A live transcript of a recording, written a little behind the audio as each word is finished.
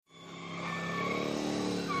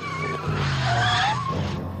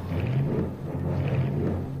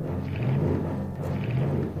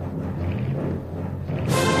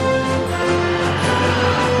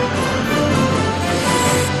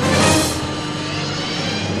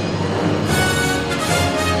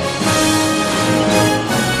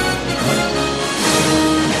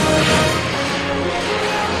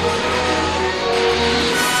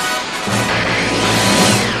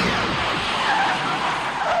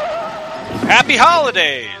Happy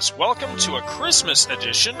holidays! Welcome to a Christmas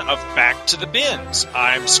edition of Back to the Bins.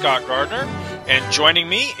 I'm Scott Gardner, and joining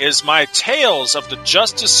me is my Tales of the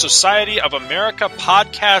Justice Society of America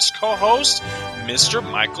podcast co-host, Mr.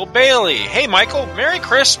 Michael Bailey. Hey, Michael, Merry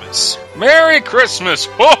Christmas! Merry Christmas!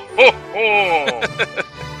 Ho, ho, ho!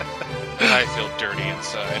 I feel dirty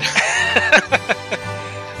inside.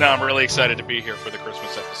 No, I'm really excited to be here for the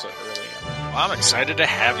Christmas episode. I really am. Well, I'm excited to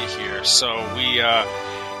have you here. So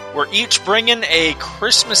we're each bringing a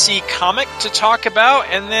Christmassy comic to talk about,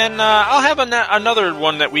 and then I'll have another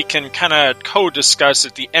one that we can kind of co-discuss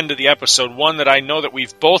at the end of the episode, one that I know that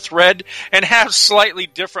we've both read and have slightly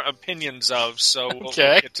different opinions of, so we'll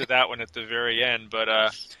get to that one at the very end. But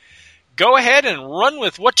go ahead and run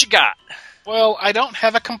with what you got. Well, I don't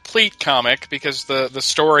have a complete comic because the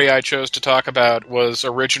story I chose to talk about was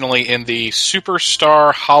originally in the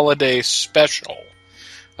Superstar Holiday Special.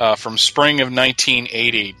 From spring of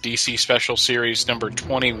 1980, DC Special Series number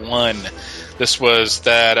 21. This was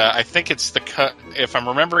that, I think it's if I'm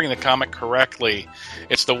remembering the comic correctly,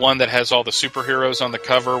 it's the one that has all the superheroes on the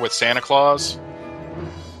cover with Santa Claus.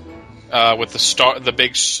 With the star, the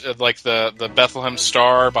big, like the Bethlehem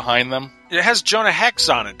star behind them. It has Jonah Hex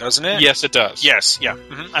on it, doesn't it? Yes, it does. Yes, yeah.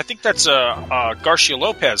 Mm-hmm. I think that's a Garcia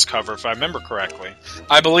Lopez cover, if I remember correctly.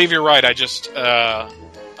 I believe you're right. I just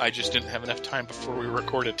didn't have enough time before we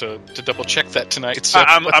recorded to double check that tonight. So.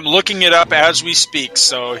 I'm looking it up as we speak,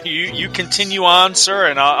 so you continue on, sir,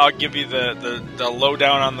 and I'll give you the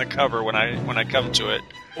lowdown on the cover when I come to it.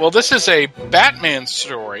 Well, this is a Batman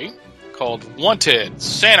story called Wanted,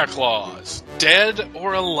 Santa Claus, Dead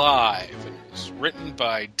or Alive. It's written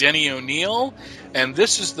by Denny O'Neil, and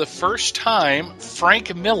this is the first time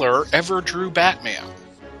Frank Miller ever drew Batman.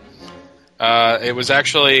 It was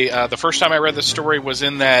actually, the first time I read the story was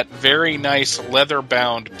in that very nice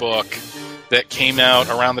leather-bound book that came out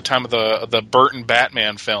around the time of the Burton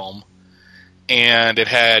Batman film. And it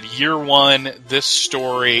had Year One, this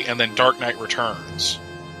story, and then Dark Knight Returns.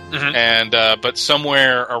 Mm-hmm. And but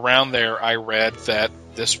somewhere around there I read that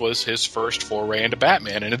this was his first foray into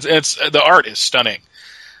Batman. And it's the art is stunning.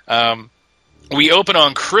 We open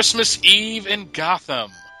on Christmas Eve in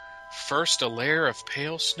Gotham. First, a layer of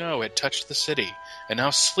pale snow had touched the city, and now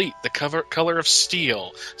sleet, the color of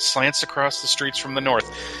steel, slants across the streets from the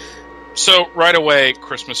north. So, right away,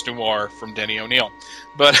 Christmas noir from Denny O'Neil.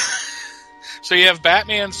 But, so you have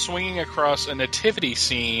Batman swinging across a nativity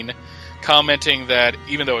scene, commenting that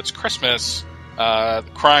even though it's Christmas,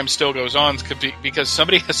 crime still goes on because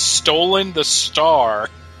somebody has stolen the star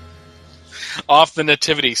off the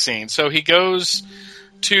nativity scene. So he goes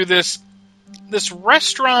to this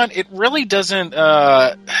restaurant. It really doesn't,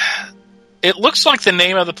 it looks like the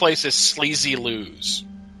name of the place is Sleazy Lou's.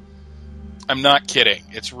 I'm not kidding.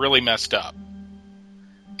 It's really messed up.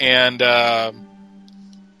 And,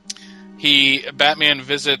 Batman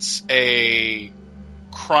visits a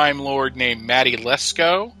crime lord named Matty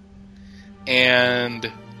Lesko,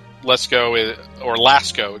 and Lasco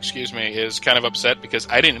is kind of upset because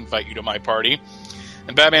I didn't invite you to my party.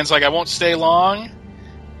 And Batman's like, I won't stay long.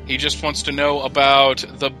 He just wants to know about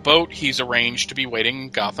the boat he's arranged to be waiting in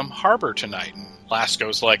Gotham Harbor tonight. And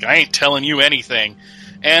Lasco's like, I ain't telling you anything.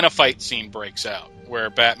 And a fight scene breaks out where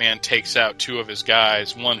Batman takes out two of his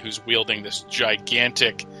guys, one who's wielding this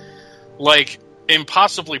gigantic, like,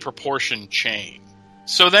 impossibly proportioned chain.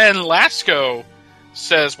 So then Lasco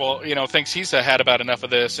says, well, thinks he's had about enough of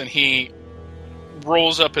this, and he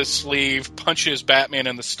rolls up his sleeve, punches Batman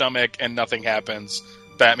in the stomach, and nothing happens.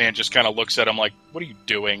 Batman just kind of looks at him like, what are you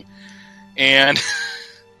doing? And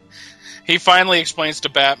he finally explains to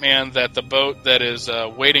Batman that the boat that is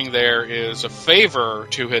waiting there is a favor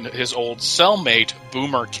to his old cellmate,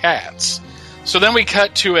 Boomer Katz. So then we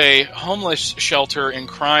cut to a homeless shelter in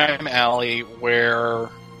Crime Alley where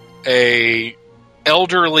a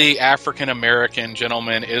elderly African-American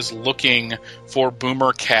gentleman is looking for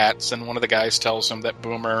Boomer Katz, and one of the guys tells him that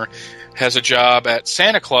Boomer has a job at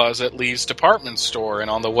Santa Claus at Lee's department store,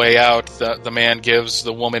 and on the way out, the man gives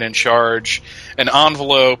the woman in charge an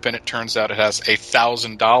envelope, and it turns out it has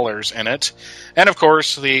 $1,000 in it. And of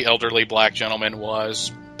course, the elderly black gentleman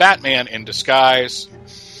was Batman in disguise.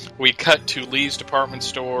 We cut to Lee's department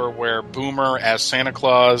store where Boomer, as Santa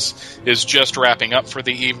Claus, is just wrapping up for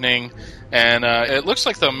the evening. And it looks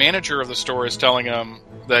like the manager of the store is telling him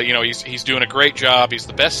that, he's doing a great job. He's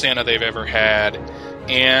the best Santa they've ever had.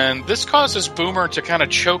 And this causes Boomer to kind of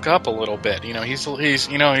choke up a little bit.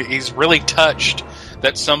 He's really touched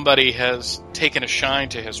that somebody has taken a shine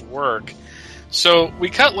to his work. So we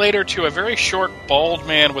cut later to a very short, bald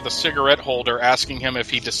man with a cigarette holder asking him if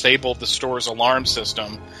he disabled the store's alarm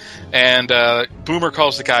system. And Boomer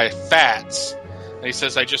calls the guy Fats. And he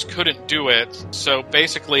says, I just couldn't do it. So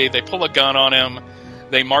basically, they pull a gun on him.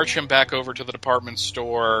 They march him back over to the department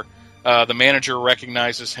store. The manager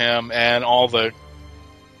recognizes him, and all the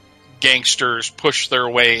gangsters push their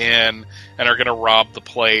way in and are going to rob the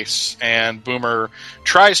place. And Boomer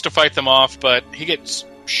tries to fight them off, but he gets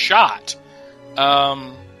shot.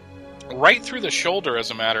 Right through the shoulder,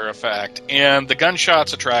 as a matter of fact. And the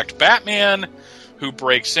gunshots attract Batman, who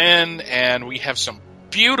breaks in, and we have some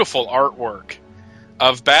beautiful artwork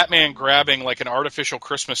of Batman grabbing like an artificial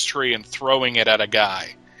Christmas tree and throwing it at a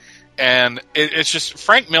guy. And it's just,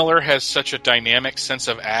 Frank Miller has such a dynamic sense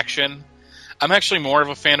of action. I'm actually more of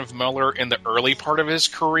a fan of Miller in the early part of his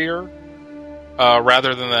career,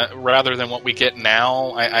 rather than what we get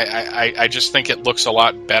now. I just think it looks a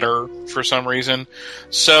lot better for some reason.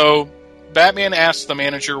 So Batman asks the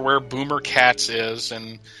manager where Boomer Katz is,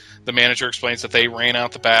 and the manager explains that they ran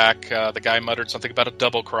out the back. The guy muttered something about a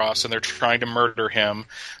double cross, and they're trying to murder him.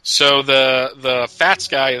 So the Fats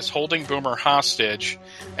guy is holding Boomer hostage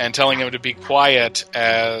and telling him to be quiet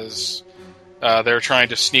as they're trying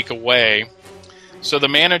to sneak away. So the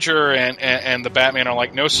manager and the Batman are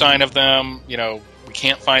like, no sign of them. We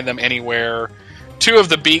can't find them anywhere. Two of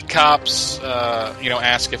the beat cops,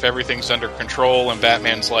 ask if everything's under control, and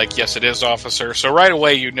Batman's like, yes, it is, officer. So right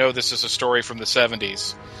away, this is a story from the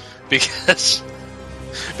 70s. Because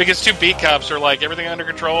two beat cops are like, everything under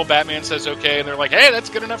control, Batman says okay, and they're like, hey, that's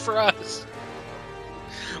good enough for us.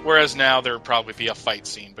 Whereas now there would probably be a fight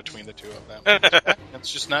scene between the two of them.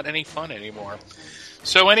 It's just not any fun anymore.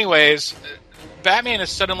 So anyways, Batman is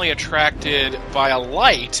suddenly attracted by a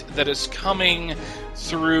light that is coming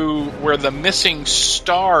through where the missing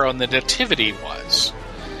star on the nativity was.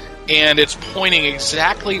 And it's pointing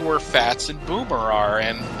exactly where Fats and Boomer are,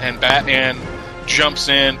 and Batman jumps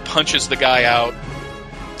in, punches the guy out,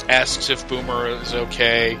 asks if Boomer is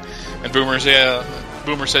okay, and Boomer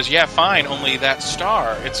says, yeah, fine, only that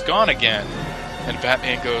star, it's gone again. And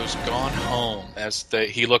Batman goes, gone home, as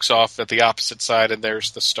he looks off at the opposite side, and there's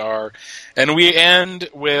the star. And we end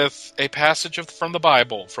with a passage from the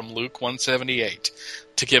Bible, from Luke 178,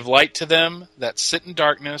 to give light to them that sit in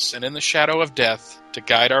darkness and in the shadow of death, to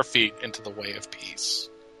guide our feet into the way of peace.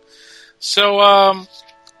 So,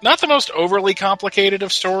 not the most overly complicated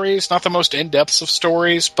of stories, not the most in-depth of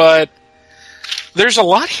stories, but there's a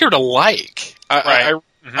lot here to like. I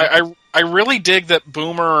really dig that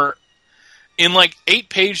Boomer, in like 8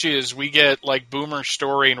 pages, we get like Boomer's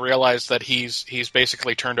story and realize that he's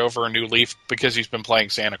basically turned over a new leaf because he's been playing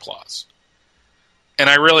Santa Claus. And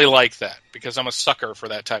I really like that, because I'm a sucker for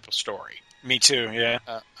that type of story. Me too, yeah.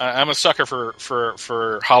 I'm a sucker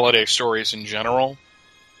for holiday stories in general,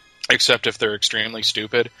 except if they're extremely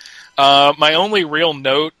stupid. My only real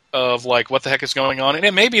note of like what the heck is going on, and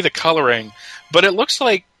it may be the coloring, but it looks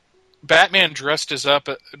like Batman dressed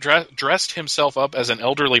himself up as an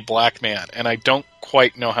elderly black man, and I don't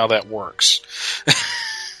quite know how that works.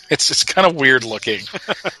 It's kind of weird looking.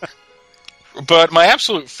 But my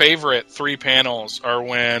absolute favorite 3 panels are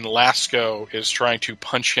when Lasco is trying to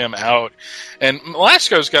punch him out, and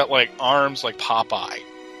Lasco's got like arms like Popeye.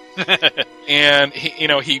 And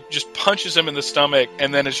he just punches him in the stomach,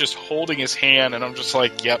 and then is just holding his hand, and I'm just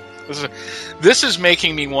like, yep, this is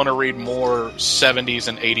making me want to read more 70s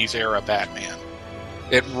and 80s era Batman.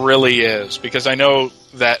 It really is, because I know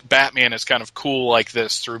that Batman is kind of cool like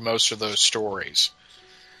this through most of those stories.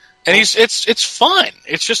 And it's fun.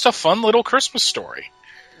 It's just a fun little Christmas story.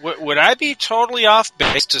 Would I be totally off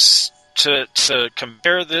base to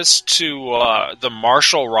compare this to the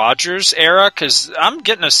Marshall Rogers era? Because I'm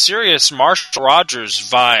getting a serious Marshall Rogers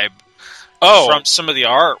vibe from some of the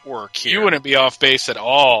artwork here. You wouldn't be off base at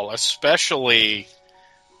all, especially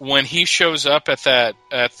when he shows up at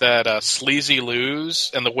that Sleazy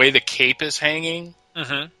Lou's and the way the cape is hanging.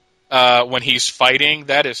 Mm-hmm. When he's fighting,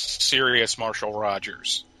 that is serious Marshall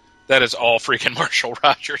Rogers. That is all freaking Marshall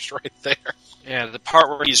Rogers right there. Yeah, the part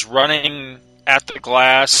where he's running at the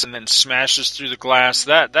glass and then smashes through the glass,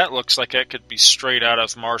 that looks like it could be straight out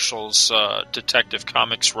of Marshall's Detective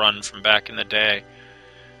Comics run from back in the day.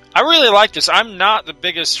 I really like this. I'm not the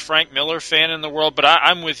biggest Frank Miller fan in the world, but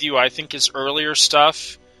I'm with you. I think his earlier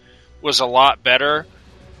stuff was a lot better.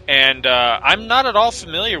 And I'm not at all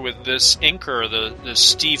familiar with this inker, the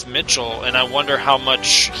Steve Mitchell, and I wonder how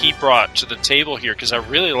much he brought to the table here, because I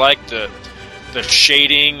really like the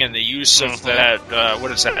shading and the use of that,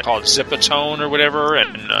 what is that called, Zipatone or whatever,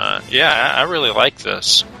 and I really like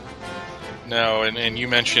this. No, and you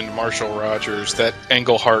mentioned Marshall Rogers. That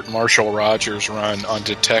Englehart Marshall Rogers run on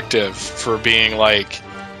Detective for being like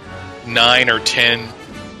 9 or 10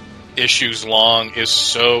 issues long is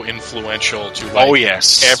so influential to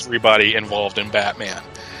everybody involved in Batman.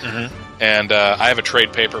 Mm-hmm. And I have a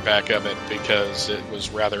trade paperback of it because it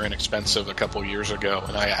was rather inexpensive a couple years ago,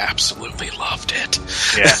 and I absolutely loved it.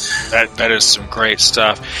 Yeah, that is some great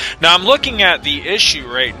stuff. Now, I'm looking at the issue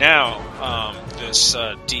right now, this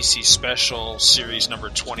DC Special Series number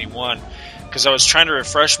 21, because I was trying to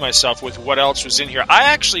refresh myself with what else was in here.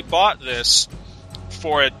 I actually bought this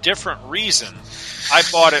for a different reason. I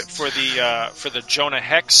bought it for the Jonah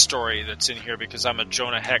Hex story that's in here because I'm a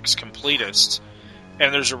Jonah Hex completist.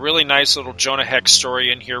 And there's a really nice little Jonah Hex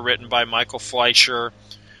story in here written by Michael Fleischer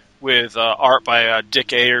with art by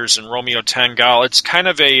Dick Ayers and Romeo Tanghal. It's kind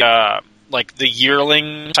of a like the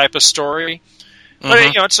Yearling type of story.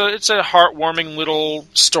 But it's a heartwarming little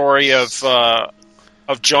story of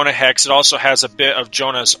Jonah Hex. It also has a bit of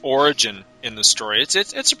Jonah's origin in the story.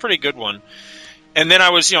 It's a pretty good one. And then I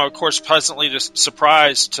was, of course, pleasantly just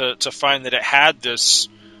surprised to find that it had this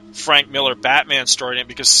Frank Miller Batman story in it,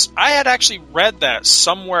 because I had actually read that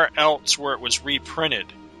somewhere else where it was reprinted.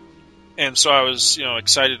 And so I was,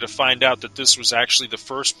 excited to find out that this was actually the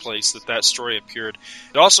first place that story appeared.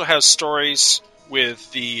 It also has stories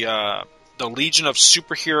with the Legion of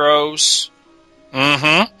Superheroes,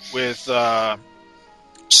 with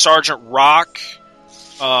Sergeant Rock,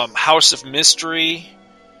 House of Mystery.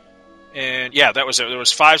 And yeah, that was it. There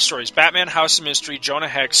was 5 stories: Batman, House of Mystery, Jonah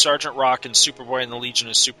Hex, Sergeant Rock, and Superboy and the Legion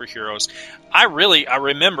of Superheroes. I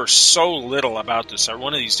remember so little about this.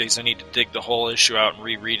 One of these days I need to dig the whole issue out and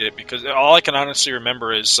reread it, because all I can honestly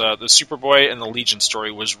remember is the Superboy and the Legion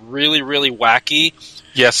story was really, really wacky.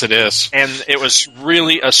 Yes, it is. And it was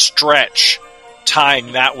really a stretch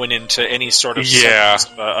tying that one into any sort of sense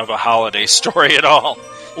of a holiday story at all.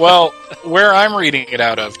 Well, where I'm reading it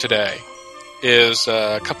out of today is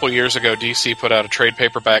a couple years ago, DC put out a trade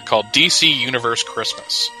paperback called DC Universe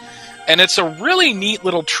Christmas. And it's a really neat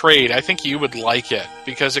little trade. I think you would like it,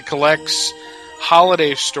 because it collects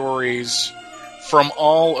holiday stories from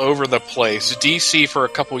all over the place. DC, for a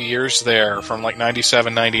couple years there, from like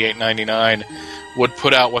 97, 98, 99, would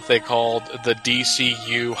put out what they called the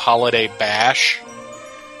DCU Holiday Bash.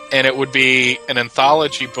 And it would be an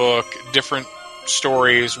anthology book, different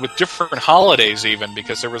stories with different holidays even,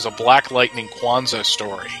 because there was a Black Lightning Kwanzaa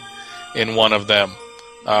story in one of them,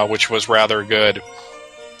 which was rather good.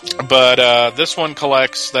 But this one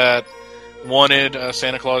collects that wanted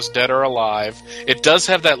Santa Claus dead or alive. It does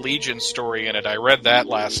have that Legion story in it. I read that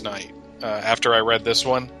last night after I read this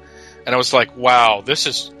one, and I was like, wow, this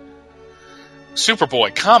is...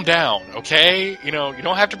 Superboy, calm down, okay? You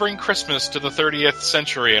don't have to bring Christmas to the 30th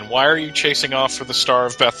century, and why are you chasing off for the Star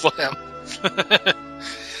of Bethlehem?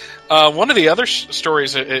 One of the other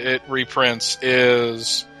stories it reprints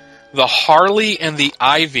is the Harley and the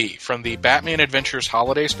Ivy from the Batman Adventures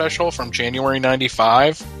Holiday Special from January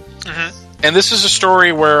 95. Mm-hmm. And this is a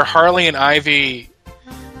story where Harley and Ivy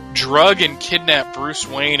drug and kidnap Bruce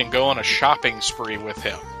Wayne and go on a shopping spree with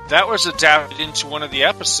him. That was adapted into one of the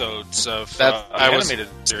episodes of the animated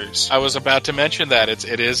series. I was about to mention that.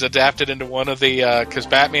 It is adapted into one of the... because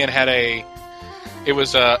Batman had it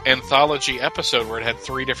was an anthology episode where it had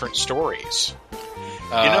 3 different stories.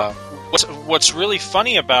 What's really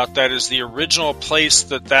funny about that is the original place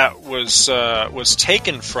that was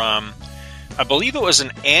taken from, I believe it was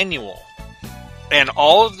an annual. And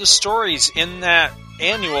all of the stories in that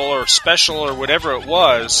annual or special or whatever it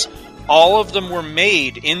was, all of them were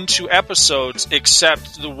made into episodes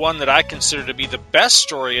except the one that I consider to be the best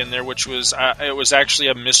story in there, which was it was actually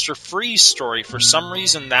a Mr. Freeze story. For some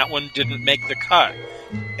reason, that one didn't make the cut,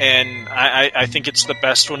 and I think it's the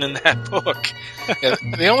best one in that book. Yeah,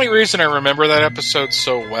 the only reason I remember that episode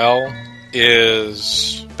so well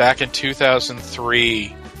is back in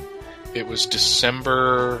 2003, it was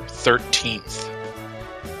December 13th.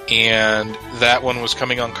 And that one was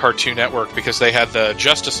coming on Cartoon Network because they had the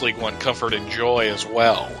Justice League one, Comfort and Joy, as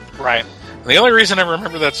well. Right. And the only reason I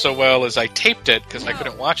remember that so well is I taped it because I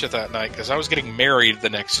couldn't watch it that night because I was getting married the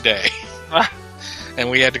next day. And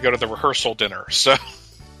we had to go to the rehearsal dinner, so...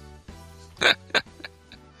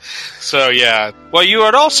 So, yeah. Well, you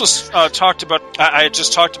had also talked about... I had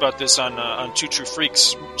just talked about this on Two True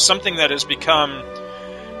Freaks. Something that has become...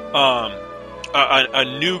 A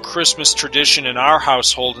new Christmas tradition in our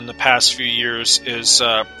household in the past few years is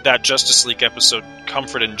that Justice League episode,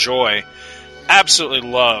 Comfort and Joy. Absolutely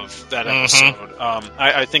love that episode. Mm-hmm.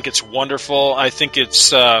 I think it's wonderful. I think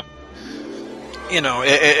it's, it's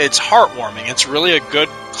heartwarming. It's really a good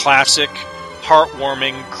classic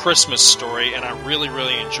heartwarming Christmas story, and I really,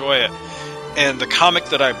 really enjoy it. And the comic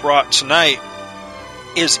that I brought tonight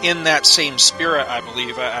is in that same spirit, I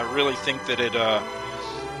believe. I really think that it,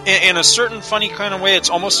 in a certain funny kind of way, it's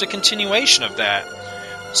almost a continuation of that.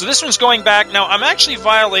 So this one's going back. Now, I'm actually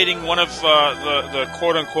violating one of the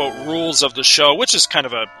quote-unquote rules of the show, which is kind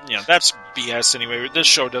of that's BS anyway. This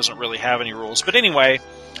show doesn't really have any rules. But anyway,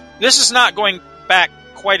 this is not going back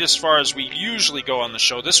quite as far as we usually go on the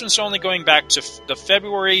show. This one's only going back to the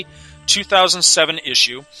February 2007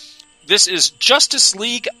 issue. This is Justice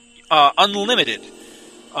League Unlimited,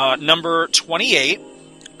 number 28,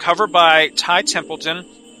 cover by Ty Templeton.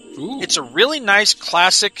 Ooh. It's a really nice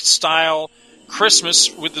classic style Christmas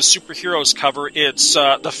with the superheroes cover. It's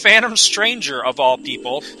the Phantom Stranger, of all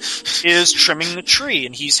people, is trimming the tree,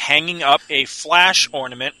 and he's hanging up a Flash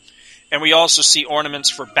ornament. And we also see ornaments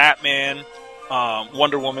for Batman,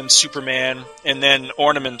 Wonder Woman, Superman, and then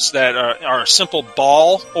ornaments that are simple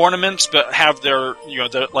ball ornaments, but have their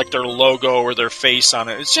their logo or their face on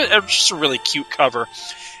it. It's just a really cute cover,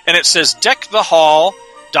 and it says "Deck the Hall ...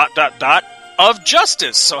 of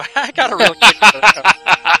Justice." So I got a real kick for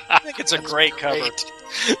that. I think it's a great cover.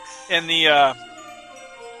 And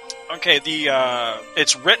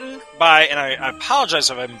it's written by, and I apologize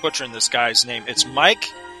if I'm butchering this guy's name. It's Mike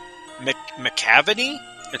McAvennie.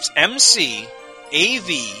 It's McAvennie.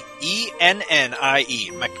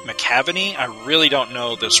 McAvennie. I really don't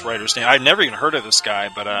know this writer's name. I've never even heard of this guy,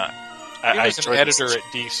 but he was an editor at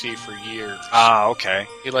DC for years. Ah, okay.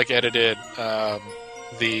 He edited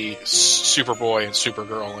the Superboy and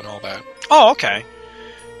Supergirl and all that. Oh, okay.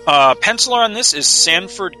 Penciler on this is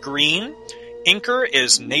Sanford Green. Inker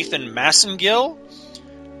is Nathan Massengill.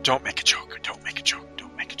 Don't make a joke. Don't make a joke.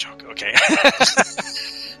 Don't make a joke. Okay.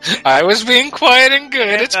 I was being quiet and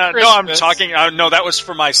good. It's Christmas. No, I'm talking. No, that was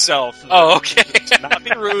for myself. Oh, okay. Not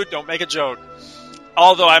be rude. Don't make a joke.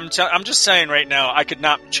 Although I'm just saying right now, I could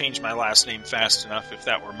not change my last name fast enough if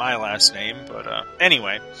that were my last name. But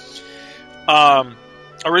anyway,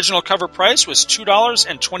 original cover price was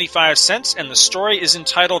 $2.25, and the story is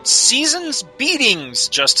entitled "Season's Beatings,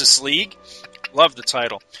 Justice League." Love the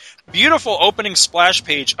title. Beautiful opening splash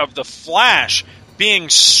page of the Flash being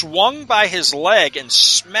swung by his leg and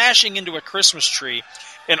smashing into a Christmas tree.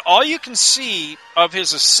 And all you can see of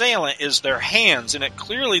his assailant is their hands, and it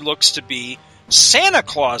clearly looks to be Santa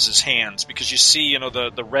Claus's hands, because you see,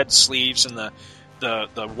 the red sleeves and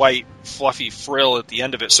the white fluffy frill at the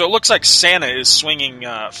end of it. So it looks like Santa is swinging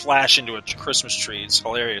Flash into a Christmas tree. It's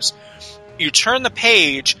hilarious. You turn the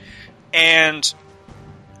page, and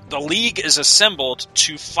the League is assembled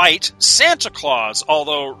to fight Santa Claus,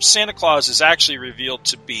 although Santa Claus is actually revealed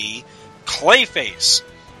to be Clayface.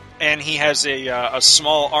 And he has a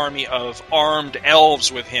small army of armed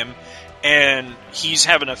elves with him, and he's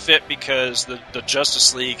having a fit because the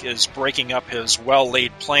Justice League is breaking up his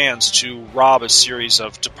well-laid plans to rob a series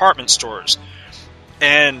of department stores.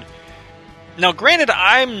 And now, granted,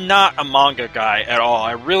 I'm not a manga guy at all.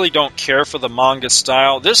 I really don't care for the manga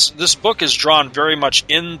style. This book is drawn very much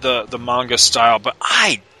in the manga style, but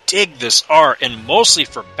I dig this art, and mostly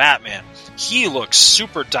for Batman. He looks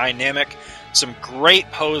super dynamic, some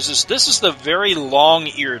great poses. This is the very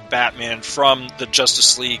long-eared Batman from the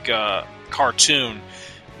Justice League cartoon.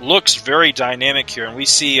 Looks very dynamic here, and we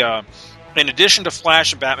see, in addition to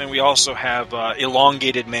Flash and Batman, we also have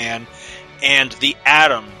Elongated Man, and the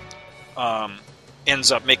Atom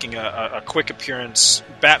ends up making a quick appearance.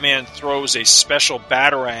 Batman throws a special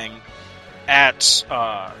batarang at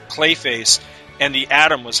Clayface, and the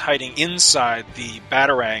Atom was hiding inside the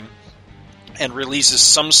batarang and releases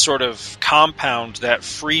some sort of compound that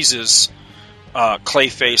freezes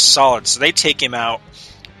Clayface solid. So they take him out.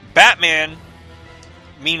 Batman,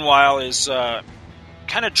 meanwhile, is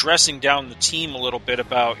kind of dressing down the team a little bit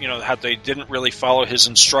about how they didn't really follow his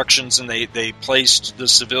instructions and they placed the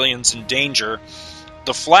civilians in danger.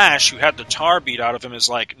 The Flash, who had the tar beat out of him, is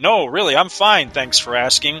like, "No, really, I'm fine, thanks for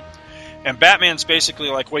asking." And Batman's basically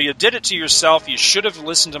like, "Well, you did it to yourself. You should have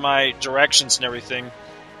listened to my directions and everything."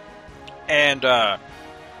 And the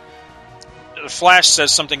Flash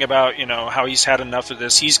says something about how he's had enough of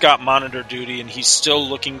this. He's got monitor duty, and he's still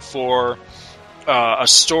looking for a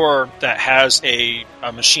store that has a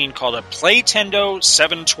machine called a Playtendo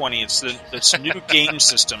 720. It's the new game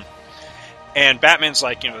system. And Batman's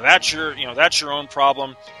like, that's your own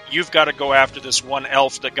problem. You've got to go after this one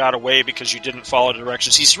elf that got away because you didn't follow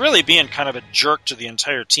directions. He's really being kind of a jerk to the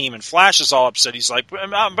entire team. And Flash is all upset. He's like,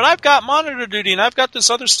 but I've got monitor duty and I've got this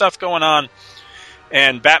other stuff going on.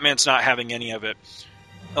 And Batman's not having any of it.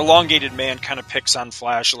 Elongated Man kind of picks on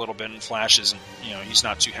Flash a little bit, and Flash isn't, he's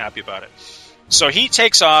not too happy about it. So he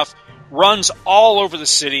takes off, runs all over the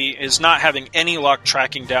city, is not having any luck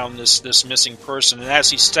tracking down this missing person. And as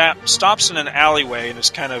he stops in an alleyway and is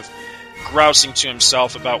kind of grousing to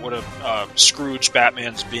himself about what a Scrooge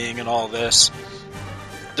Batman's being and all this,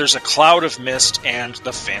 there's a cloud of mist and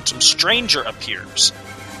the Phantom Stranger appears.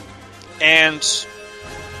 And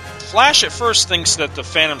Flash at first thinks that the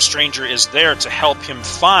Phantom Stranger is there to help him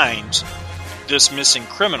find this missing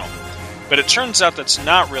criminal. But it turns out that's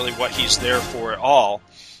not really what he's there for at all.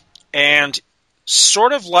 And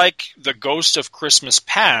sort of like the Ghost of Christmas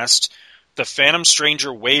Past, the Phantom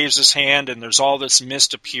Stranger waves his hand and there's all this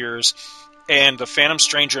mist appears, and the Phantom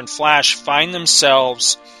Stranger and Flash find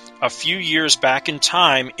themselves a few years back in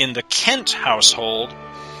time in the Kent household,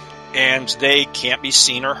 and they can't be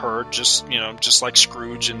seen or heard, just like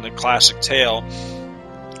Scrooge in the classic tale.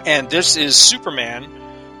 And this is Superman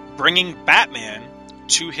bringing Batman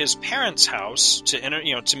to his parents' house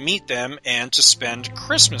to meet them and to spend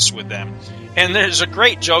Christmas with them. And there's a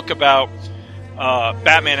great joke about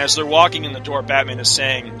Batman as they're walking in the door. Batman is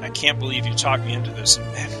saying, "I can't believe you talked me into this."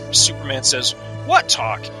 And Superman says, "What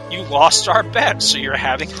talk? You lost our bet, so you're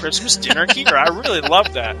having Christmas dinner here." I really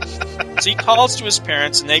love that. So he calls to his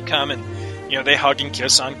parents, and they come and they hug and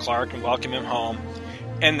kiss on Clark and welcome him home.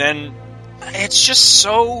 And then it's just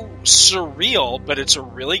so surreal, but it's a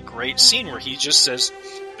really great scene where he just says,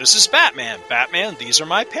 "This is Batman. Batman, these are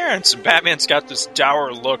my parents." And Batman's got this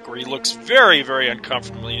dour look where he looks very, very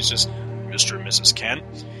uncomfortable. He's just, "Mr. and Mrs. Kent."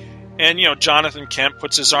 And, Jonathan Kent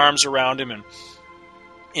puts his arms around him and,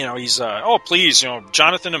 he's, "Oh, please,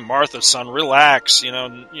 Jonathan and Martha, son, relax.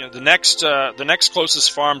 The next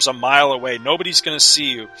closest farm's a mile away. Nobody's going to see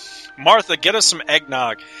you. Martha, get us some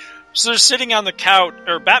eggnog." So they're sitting on the couch,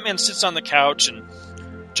 or Batman sits on the couch, and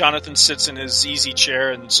Jonathan sits in his easy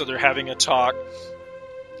chair, and so they're having a talk.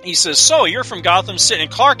 He says, "So, you're from Gotham City." And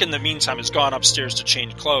Clark, in the meantime, has gone upstairs to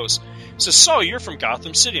change clothes. He says, "So, you're from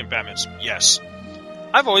Gotham City?" And Batman says, "Yes.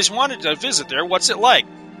 I've always wanted to visit there. What's it like?"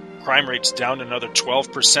 "Crime rate's down another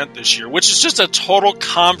 12% this year," which is just a total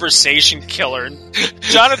conversation killer. And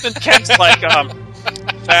Jonathan Kent's like,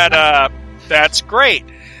 that's great.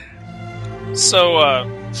 So,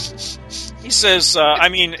 he says,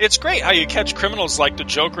 it's great how you catch criminals like the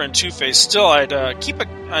Joker and Two-Face. Still, I'd keep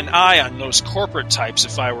an eye on those corporate types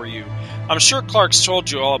if I were you. I'm sure Clark's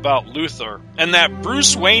told you all about Luthor. And that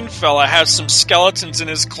Bruce Wayne fella has some skeletons in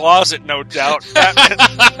his closet, no doubt."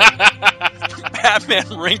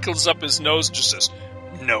 Batman wrinkles up his nose and just says,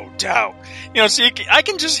 "No doubt." So I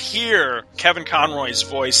can just hear Kevin Conroy's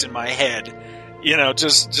voice in my head.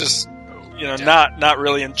 Not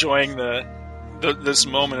really enjoying this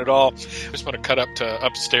moment at all. I just want to cut up to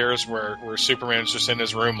upstairs where Superman's just in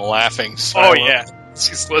his room laughing. Oh, yeah.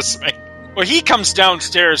 He's listening. Well, he comes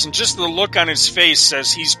downstairs, and just the look on his face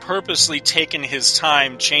says he's purposely taken his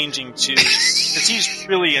time changing to... because he's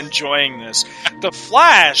really enjoying this. The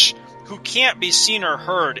Flash, who can't be seen or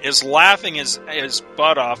heard, is laughing his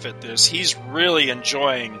butt off at this. He's really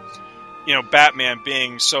enjoying, Batman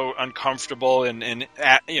being so uncomfortable and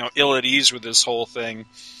ill at ease with this whole thing.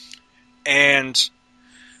 And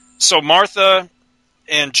so Martha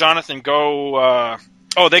and Jonathan go...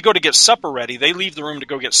 they go to get supper ready. They leave the room to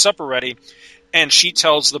go get supper ready, and she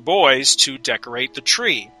tells the boys to decorate the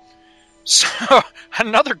tree. So,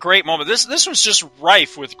 another great moment. This one's just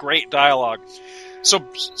rife with great dialogue.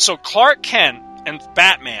 So Clark Kent and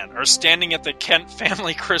Batman are standing at the Kent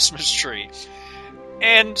family Christmas tree,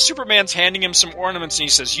 and Superman's handing him some ornaments, and he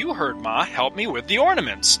says, "You heard Ma, help me with the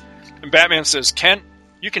ornaments." And Batman says, "Kent,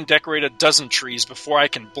 you can decorate a dozen trees before I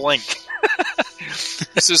can blink."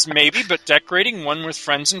 He says, "Maybe, but decorating one with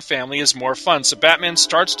friends and family is more fun." So Batman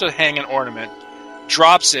starts to hang an ornament,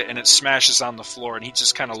 drops it, and it smashes on the floor, and he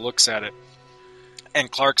just kind of looks at it.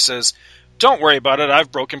 And Clark says, "Don't worry about it,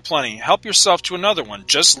 I've broken plenty. Help yourself to another one.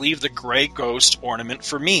 Just leave the gray ghost ornament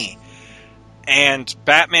for me." And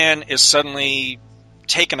Batman is suddenly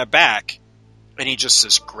taken aback, and he just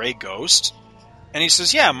says, "Gray ghost?" And he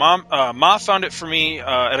says, "Yeah, Ma found it for me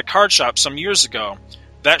at a card shop some years ago.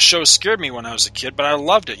 That show scared me when I was a kid, but I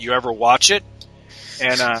loved it. You ever watch it?"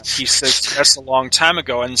 And he says, "Yes, a long time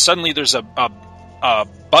ago." And suddenly there's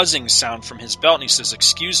a buzzing sound from his belt, and he says,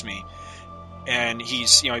 "Excuse me." And he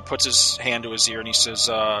puts his hand to his ear, and he says,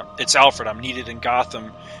 "It's Alfred. I'm needed in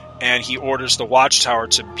Gotham." And he orders the Watchtower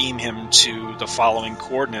to beam him to the following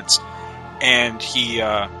coordinates. And he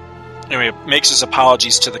makes his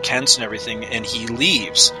apologies to the Kents and everything, and he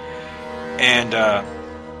leaves.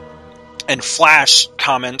 And Flash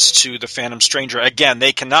comments to the Phantom Stranger. Again,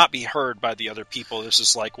 they cannot be heard by the other people. This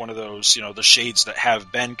is like one of those, the shades that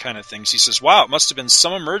have been kind of things. He says, "Wow, it must have been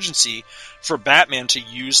some emergency for Batman to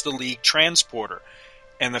use the League transporter."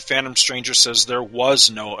 And the Phantom Stranger says there was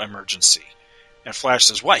no emergency. And Flash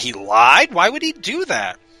says, what, he lied? Why would he do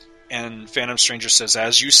that? And Phantom Stranger says,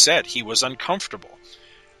 as you said, he was uncomfortable.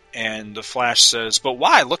 And the Flash says, but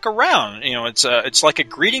why? Look around. It's like a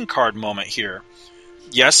greeting card moment here.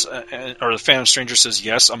 Yes, or the Phantom Stranger says,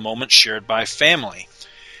 yes, a moment shared by family.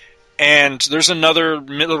 And there's another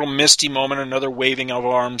little misty moment, another waving of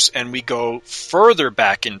arms, and we go further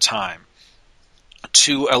back in time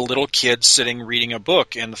to a little kid sitting reading a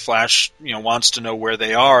book, and the Flash, wants to know where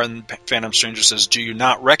they are, and Phantom Stranger says, do you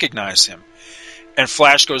not recognize him? And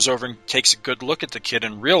Flash goes over and takes a good look at the kid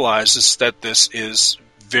and realizes that this is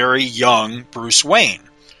very young Bruce Wayne.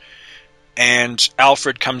 And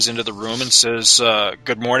Alfred comes into the room and says,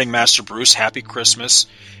 good morning, Master Bruce, happy Christmas,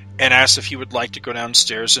 and asks if he would like to go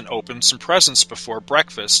downstairs and open some presents before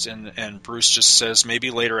breakfast. And Bruce just says,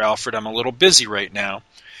 maybe later, Alfred, I'm a little busy right now.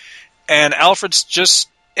 And Alfred's just,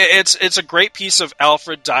 it's a great piece of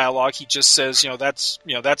Alfred dialogue. He just says,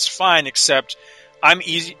 that's fine, except I'm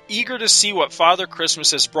eager to see what Father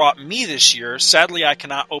Christmas has brought me this year. Sadly, I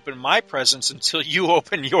cannot open my presents until you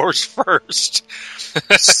open yours first.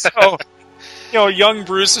 So, young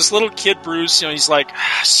Bruce, this little kid Bruce, he's like,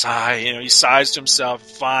 sigh, he sighs to himself,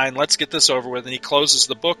 fine, let's get this over with. And he closes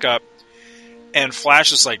the book up. And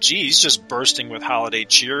Flash is like, gee, he's just bursting with holiday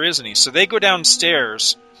cheer, isn't he? So they go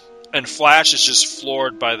downstairs, and Flash is just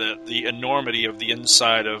floored by the enormity of the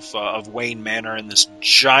inside of Wayne Manor and this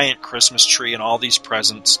giant Christmas tree and all these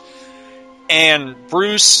presents. And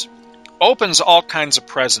Bruce opens all kinds of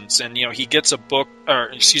presents, and he gets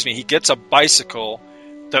he gets a bicycle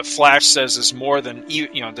that Flash says is more than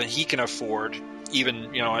than he can afford,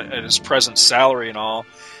 even at his present salary and all.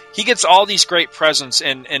 He gets all these great presents,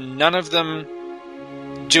 and none of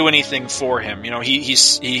them do anything for him. He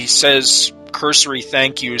says cursory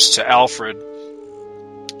thank yous to Alfred,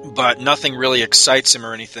 but nothing really excites him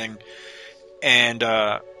or anything. And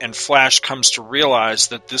Flash comes to realize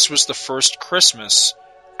that this was the first Christmas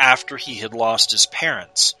after he had lost his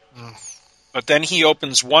parents. But then he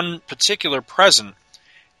opens one particular present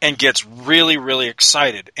and gets really, really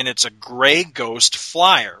excited. And it's a Grey Ghost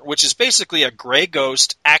flyer, which is basically a Grey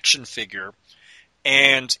Ghost action figure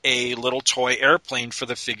and a little toy airplane for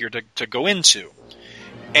the figure to go into.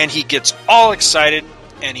 And he gets all excited,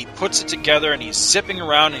 and he puts it together, and he's zipping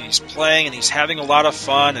around, and he's playing, and he's having a lot of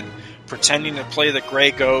fun, and pretending to play the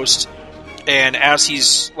Grey Ghost. And as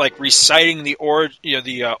he's reciting the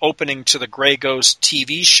opening to the Grey Ghost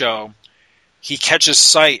TV show, he catches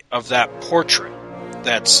sight of that portrait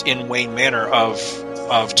that's in Wayne Manor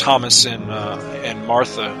of Thomas and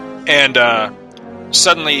Martha. And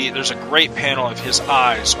suddenly there's a great panel of his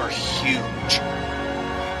eyes are huge.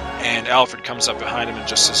 And Alfred comes up behind him and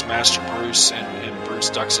just says, Master Bruce, and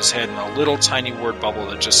Bruce ducks his head in a little tiny word bubble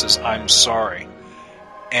that just says, I'm sorry.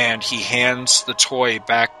 And he hands the toy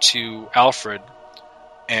back to Alfred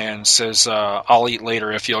and says, I'll eat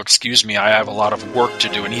later if you'll excuse me. I have a lot of work to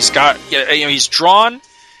do. And he's drawn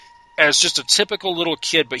as just a typical little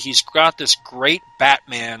kid, but he's got this great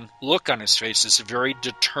Batman look on his face, this very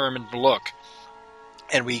determined look.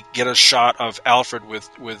 And we get a shot of Alfred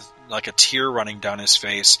with like a tear running down his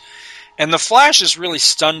face. And the Flash is really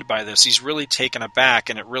stunned by this. He's really taken aback,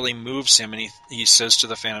 and it really moves him. And he says to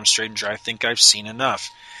the Phantom Stranger, I think I've seen enough.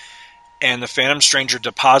 And the Phantom Stranger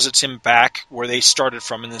deposits him back where they started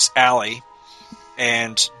from in this alley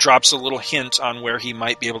and drops a little hint on where he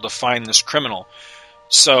might be able to find this criminal.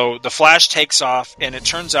 So the Flash takes off, and it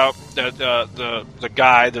turns out that the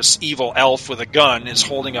guy, this evil elf with a gun, is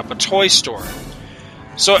holding up a toy store.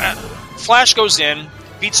 So Flash goes in,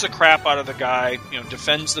 beats the crap out of the guy,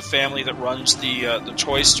 defends the family that runs the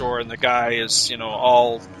toy store, and the guy is,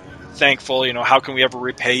 all thankful, how can we ever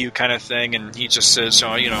repay you kind of thing, and he just says,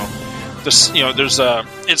 there's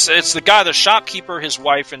it's the guy, the shopkeeper, his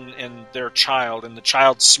wife, and their child, and the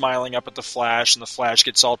child's smiling up at the Flash, and the Flash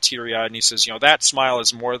gets all teary-eyed, and he says, that smile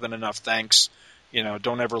is more than enough, thanks,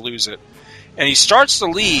 don't ever lose it. And he starts to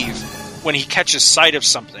leave when he catches sight of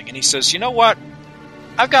something, and he says, you know what,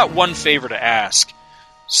 I've got one favor to ask.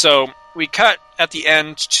 So we cut at the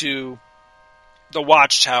end to the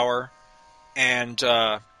Watchtower, and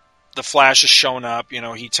the Flash has shown up.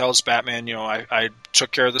 He tells Batman, I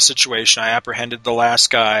took care of the situation. I apprehended the last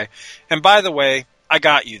guy. And by the way, I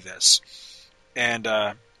got you this. And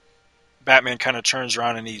Batman kind of turns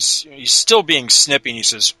around, and he's still being snippy, and he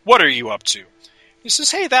says, what are you up to? He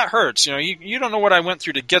says, hey, that hurts. You don't know what I went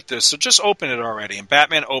through to get this, so just open it already. And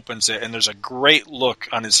Batman opens it, and there's a great look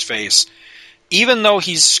on his face. Even though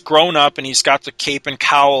he's grown up and he's got the cape and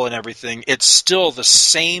cowl and everything, it's still the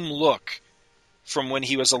same look from when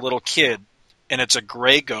he was a little kid. And it's a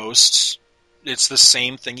Grey Ghost it's the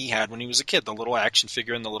same thing he had when he was a kid, the little action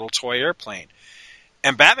figure and the little toy airplane.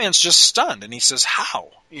 And Batman's just stunned, and he says, how?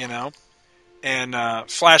 And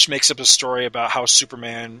Flash makes up a story about how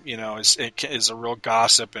Superman, is a real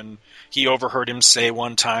gossip, and he overheard him say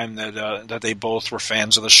one time that they both were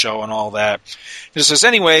fans of the show and all that. He says,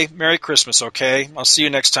 anyway, Merry Christmas, okay? I'll see you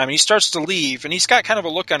next time. And he starts to leave, and he's got kind of a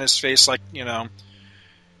look on his face like,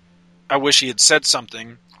 I wish he had said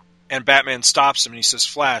something. And Batman stops him, and he says,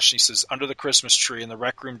 Flash, he says, under the Christmas tree in the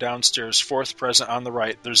rec room downstairs, fourth present on the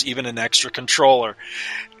right, there's even an extra controller.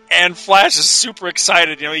 And Flash is super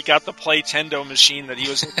excited. He got the Playtendo machine that he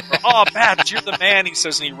was looking for. Oh, Babs, you're the man, he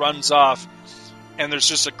says, and he runs off. And there's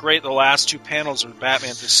just the last two panels of Batman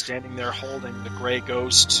just standing there holding the gray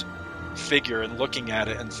ghost figure and looking at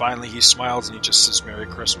it. And finally he smiles and he just says, Merry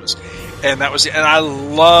Christmas. And that was it. And I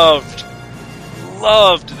loved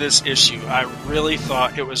this issue. I really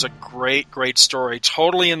thought it was a great story.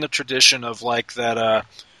 Totally in the tradition of like that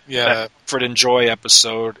Fred and Joy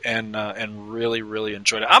episode, and really, really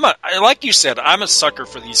enjoyed it. Like you said, I'm a sucker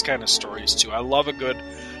for these kind of stories too. I love a good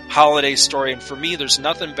holiday story, and for me, there's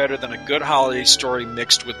nothing better than a good holiday story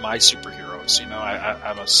mixed with my superheroes.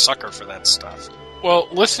 I'm a sucker for that stuff. Well,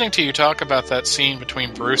 listening to you talk about that scene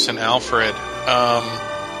between Bruce and Alfred,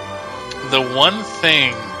 the one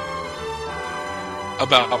thing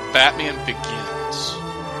about Batman Begins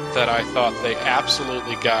that I thought they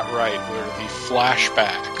absolutely got right were the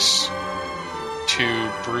flashbacks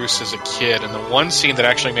to Bruce as a kid. And the one scene that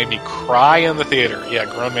actually made me cry in the theater,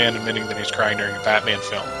 grown man admitting that he's crying during a Batman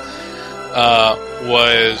film,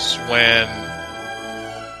 was when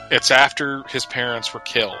it's after his parents were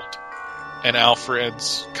killed. And Alfred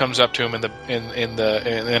comes up to him in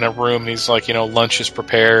a room, and he's like, lunch is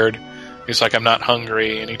prepared. He's like, I'm not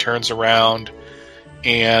hungry. And he turns around,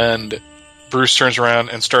 and Bruce turns around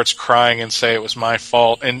and starts crying and say it was my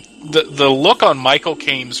fault. And the look on Michael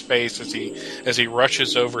Caine's face as he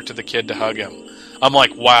rushes over to the kid to hug him, I'm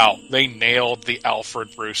like, wow, they nailed the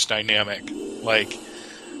Alfred Bruce dynamic. Like,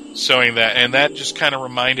 showing that. And that just kind of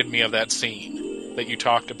reminded me of that scene that you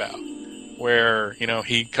talked about, where,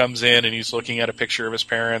 he comes in and he's looking at a picture of his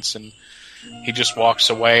parents and he just walks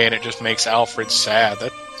away, and it just makes Alfred sad.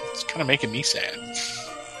 That's kind of making me sad.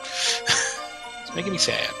 It's making me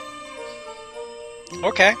sad.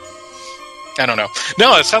 Okay. I don't know.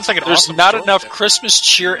 No, it sounds like an There's awesome not story. enough Christmas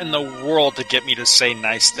cheer in the world to get me to say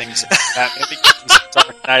nice things about Batman Begins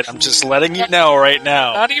Dark Knight. I'm just letting you know right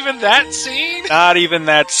now. Not even that scene? Not even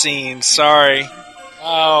that scene. Sorry.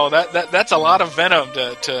 Oh, that's a lot of venom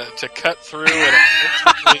to cut through. And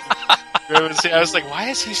I was like, why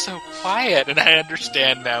is he so quiet? And I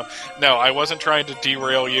understand now. No, I wasn't trying to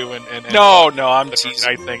derail you. No, I'm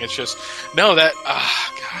teasing. Thing. It's just God.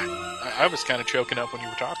 I was kind of choking up when you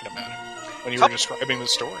were talking about it, when you were describing the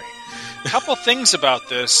story. A couple things about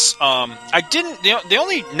this. The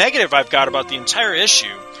only negative I've got about the entire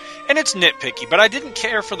issue, and it's nitpicky, but I didn't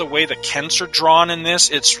care for the way the Kents are drawn in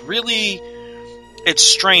this. It's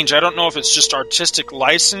strange. I don't know if it's just artistic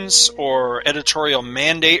license or editorial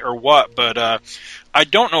mandate or what, but I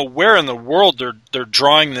don't know where in the world they're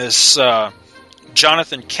drawing this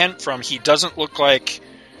Jonathan Kent from. He doesn't look like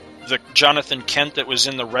the Jonathan Kent that was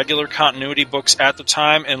in the regular continuity books at the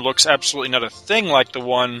time, and looks absolutely not a thing like the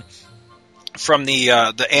one from the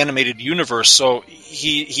animated universe. So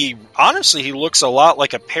he honestly, he looks a lot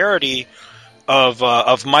like a parody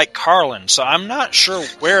of Mike Carlin. So I'm not sure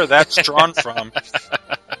where that's drawn from.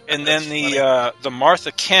 And then the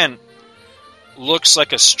Martha Kent looks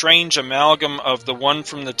like a strange amalgam of the one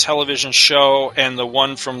from the television show and the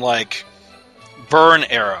one from like Byrne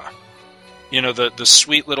era. The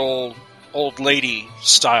sweet little old lady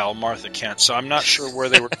style Martha Kent. So I'm not sure where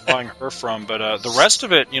they were drawing her from, but the rest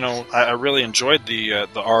of it, I really enjoyed the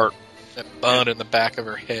art. That bun in the back of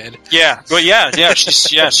her head. Yeah, well, yeah,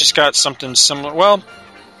 she's got something similar. Well,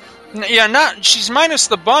 yeah, she's minus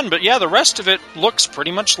the bun, but yeah, the rest of it looks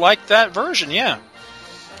pretty much like that version. Yeah.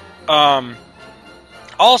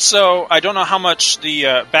 Also, I don't know how much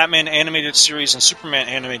the Batman animated series and Superman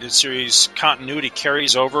animated series continuity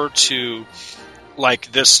carries over to,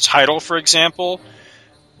 like, this title, for example.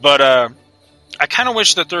 But I kind of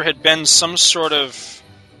wish that there had been some sort of,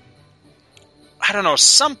 I don't know,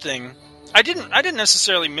 something. I didn't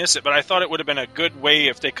necessarily miss it, but I thought it would have been a good way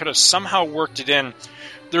if they could have somehow worked it in.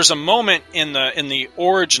 There's a moment in the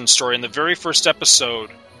origin story, in the very first episode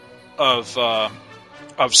of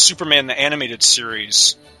Superman the animated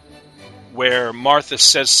series, where Martha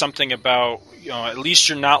says something about, at least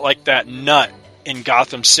you're not like that nut in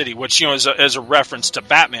Gotham City, which is a reference to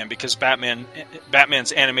Batman, because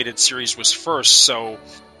Batman's animated series was first. So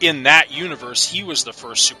in that universe, he was the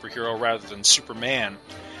first superhero rather than Superman.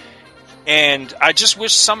 And I just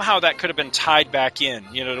wish somehow that could have been tied back in,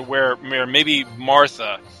 to where maybe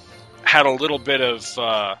Martha had a little bit of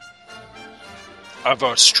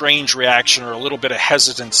a strange reaction or a little bit of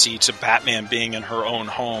hesitancy to Batman being in her own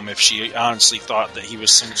home, if she honestly thought that he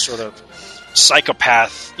was some sort of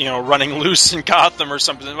psychopath, running loose in Gotham or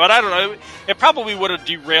something. But I don't know. It probably would have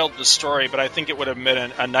derailed the story, but I think it would have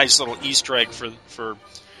been a nice little Easter egg for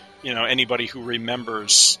anybody who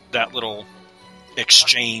remembers that little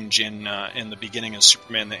exchange in the beginning of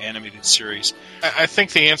Superman the Animated Series. I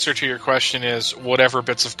think the answer to your question is whatever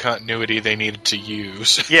bits of continuity they needed to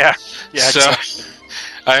use. Yeah, so, exactly.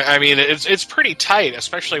 I mean, it's pretty tight,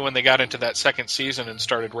 especially when they got into that second season and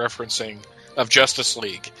started referencing of Justice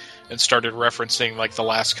League and started referencing like the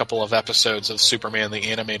last couple of episodes of Superman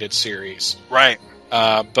the Animated Series. Right.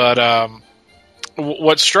 But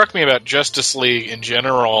what struck me about Justice League in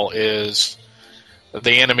general is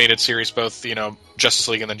the animated series, both Justice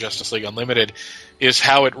League and then Justice League Unlimited, is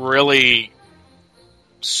how it really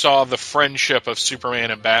saw the friendship of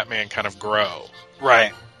Superman and Batman kind of grow.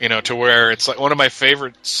 Right. To where it's like one of my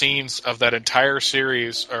favorite scenes of that entire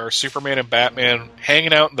series are Superman and Batman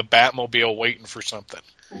hanging out in the Batmobile waiting for something.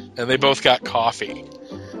 And they both got coffee.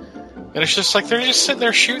 And it's just like they're just sitting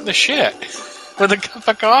there shooting the shit with a cup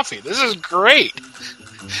of coffee. This is great.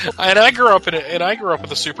 And I grew up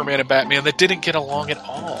with a Superman and Batman that didn't get along at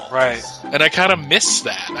all. Right. And I kind of miss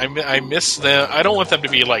that. I miss them. I don't want them to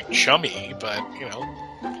be like chummy, but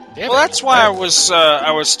well, that's why I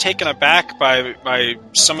was taken aback by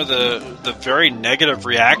some of the very negative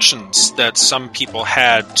reactions that some people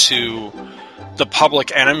had to the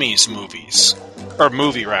Public Enemies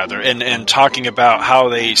movie rather, and talking about how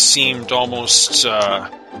they seemed almost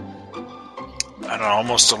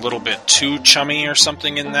almost a little bit too chummy or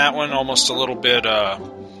something in that one, almost a little bit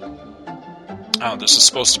this is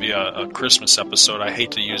supposed to be a Christmas episode. I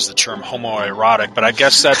hate to use the term homoerotic, but I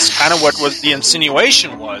guess that's kind of what the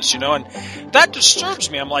insinuation was, and that disturbs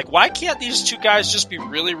me. I'm like, why can't these two guys just be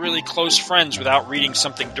really, really close friends without reading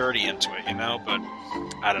something dirty into it, But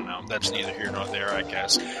I don't know. That's neither here nor there, I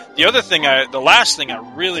guess. The last thing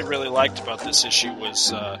I really, really liked about this issue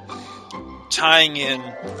was tying in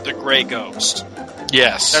the Grey Ghost.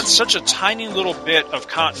 Yes. That's such a tiny little bit of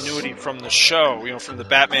continuity from the show, from the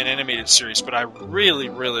Batman Animated Series, but I really,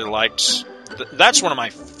 really liked... That's one of my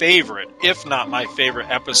favorite, if not my favorite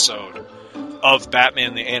episode of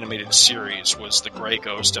Batman the Animated Series was the Grey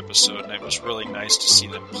Ghost episode, and it was really nice to see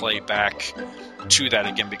them play back to that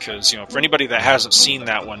again, because, for anybody that hasn't seen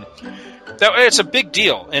that one, it's a big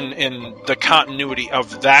deal in the continuity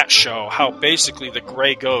of that show, how basically the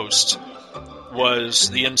Grey Ghost was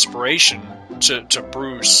the inspiration to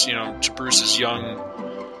Bruce, to Bruce's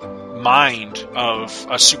young mind of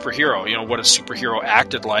a superhero, what a superhero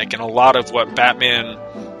acted like, and a lot of what Batman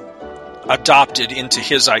adopted into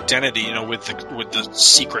his identity, with the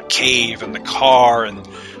secret cave and the car and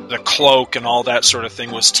the cloak and all that sort of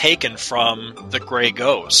thing was taken from the Grey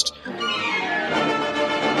Ghost.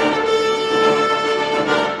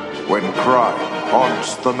 When crime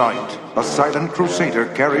haunts the night, a silent crusader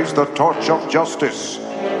carries the torch of justice.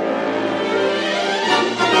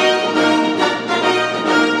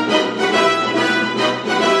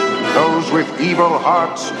 Those with evil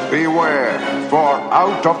hearts, beware, for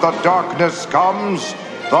out of the darkness comes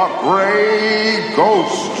the Grey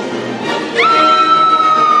Ghost.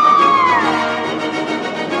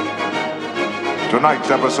 Tonight's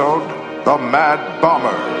episode, The Mad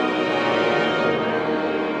Bomber.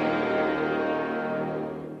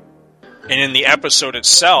 And in the episode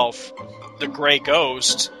itself, the Grey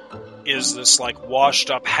Ghost is this washed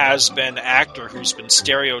up has-been actor who's been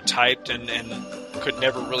stereotyped and could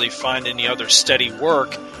never really find any other steady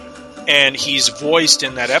work. And he's voiced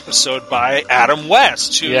in that episode by Adam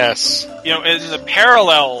West, who, yes, and the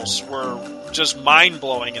parallels were just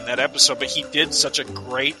mind-blowing in that episode, but he did such a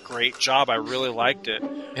great job. I really liked it.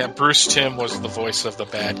 Yeah, Bruce Timm was the voice of the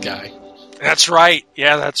bad guy. That's right.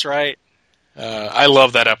 Yeah, that's right. I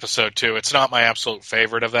love that episode, too. It's not my absolute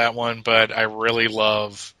favorite of that one, but I really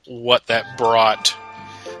love what that brought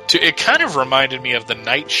to... It kind of reminded me of the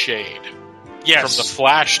Nightshade from the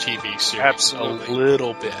Flash TV series. Absolutely. A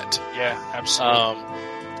little bit. Yeah, absolutely.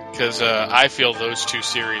 Because I feel those two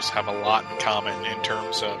series have a lot in common in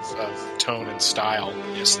terms of tone and style.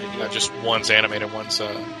 Yes, they do. Just one's animated, one's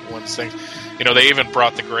thing. They even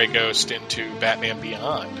brought the Grey Ghost into Batman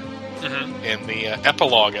Beyond. in the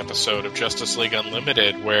epilogue episode of Justice League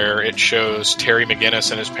Unlimited, where it shows Terry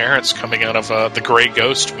McGinnis and his parents coming out of the Grey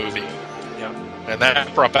Ghost movie. Yep. And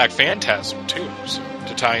that brought back Phantasm, too, so,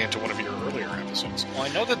 to tie into one of your earlier episodes. Well, I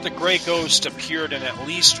know that the Grey Ghost appeared in at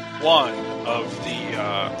least one of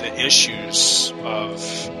the issues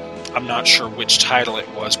of, I'm not sure which title it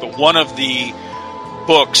was, but one of the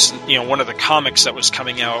books, one of the comics that was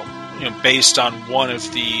coming out, based on one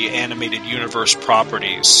of the animated universe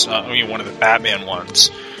properties, one of the Batman ones.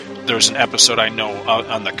 There's an episode I know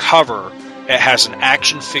on the cover. It has an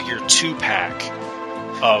action figure 2-pack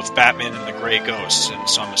of Batman and the Grey Ghost, and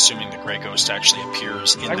so I'm assuming the Grey Ghost actually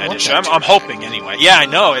appears in that issue. I'm hoping anyway. Yeah, I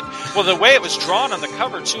know it. Well, the way it was drawn on the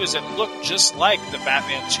cover too is it looked just like the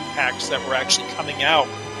Batman 2-packs that were actually coming out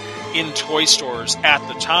in toy stores at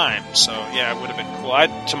the time. So yeah, it would have been cool.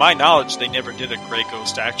 To my knowledge, they never did a Grey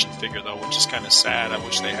Ghost action figure though, which is kind of sad. I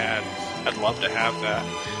wish they had. I'd love to have that.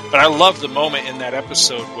 But I love the moment in that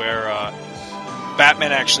episode where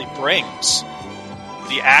Batman actually brings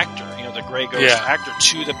the actor, the Grey Ghost actor,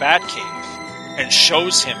 to the Batcave and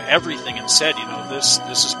shows him everything and said,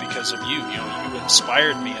 this is because of you. You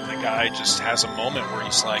inspired me. And the guy just has a moment where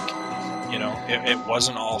he's like, it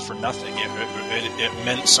wasn't all for nothing. It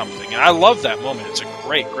meant something. And I love that moment. It's a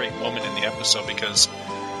great, great moment in the episode because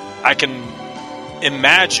I can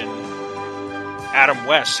imagine Adam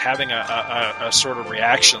West having a sort of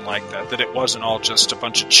reaction like that it wasn't all just a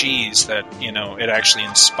bunch of cheese, that, it actually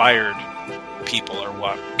inspired people or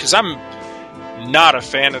what. Because I'm not a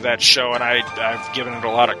fan of that show, and I've given it a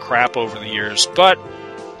lot of crap over the years, but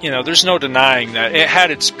there's no denying that it had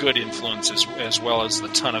its good influences as well as the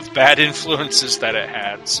ton of bad influences that it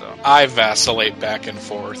had. So I vacillate back and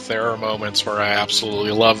forth. There are moments where I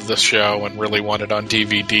absolutely love the show and really want it on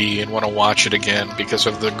DVD and want to watch it again because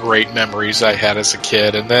of the great memories I had as a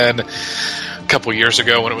kid. And then a couple years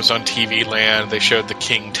ago when it was on TV Land, they showed the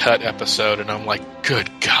King Tut episode, and I'm like, good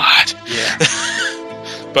God. Yeah.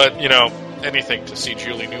 But, anything to see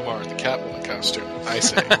Julie Newmar in the Catwoman costume, I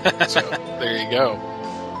say. So there you go.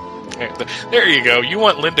 There you go. You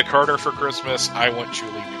want Linda Carter for Christmas? I want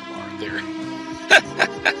Julie Newmar. There.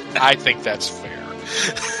 I think that's fair.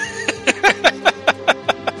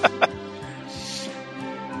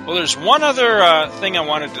 Well, there's one other thing I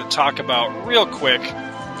wanted to talk about real quick,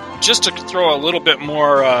 just to throw a little bit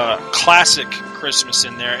more classic Christmas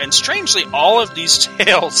in there. And strangely, all of these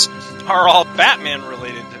tales are all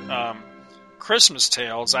Batman-related Christmas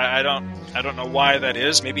tales. I don't know why that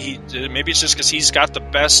is. Maybe it's just because he's got the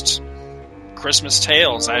best Christmas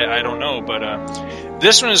tales. I don't know, but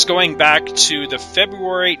this one is going back to the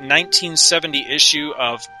February 1970 issue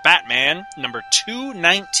of Batman, number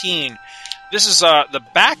 219. This is the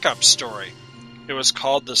backup story. It was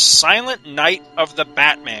called The Silent Night of the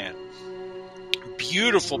Batman.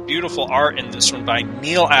 Beautiful, beautiful art in this one by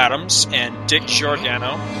Neil Adams and Dick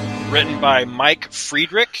Giordano, written by Mike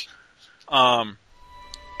Friedrich.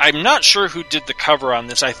 I'm not sure who did the cover on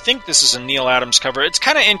this. I think this is a Neil Adams cover. It's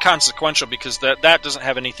kind of inconsequential because that doesn't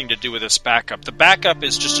have anything to do with this backup. The backup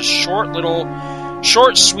is just a short,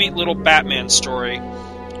 sweet little Batman story,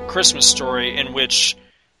 Christmas story, in which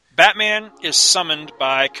Batman is summoned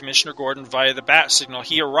by Commissioner Gordon via the bat signal.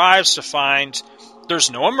 He arrives to find there's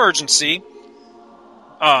no emergency.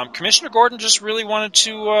 Commissioner Gordon just really wanted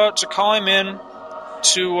to call him in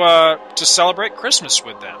to celebrate Christmas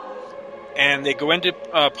with them. And they go into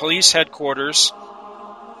police headquarters,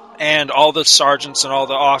 and all the sergeants and all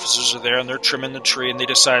the officers are there, and they're trimming the tree, and they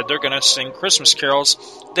decide they're going to sing Christmas carols.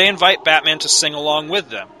 They invite Batman to sing along with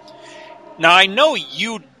them. Now, I know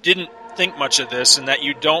you didn't think much of this, and that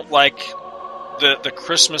you don't like the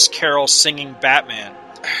Christmas carol singing Batman.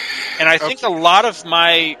 And I think a lot of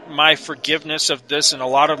my forgiveness of this and a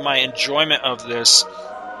lot of my enjoyment of this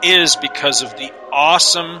is because of the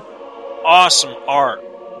awesome, awesome art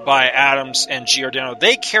by Adams and Giordano.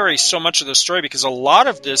 They carry so much of the story because a lot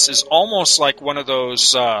of this is almost like one of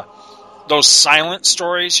those silent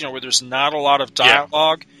stories, where there's not a lot of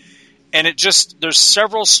dialogue. Yeah. And there's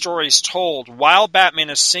several stories told while Batman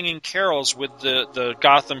is singing carols with the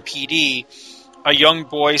Gotham PD. A young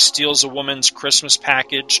boy steals a woman's Christmas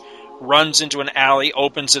package, runs into an alley,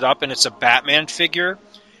 opens it up, and it's a Batman figure.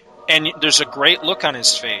 And there's a great look on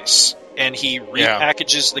his face. And he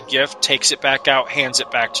repackages the gift, takes it back out, hands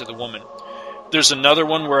it back to the woman. There's another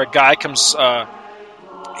one where a guy comes,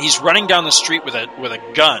 he's running down the street with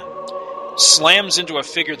a gun, slams into a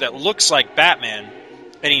figure that looks like Batman,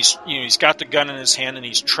 and he's got the gun in his hand and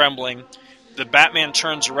he's trembling. The Batman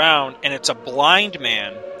turns around and it's a blind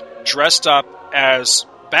man dressed up as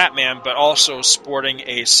Batman, but also sporting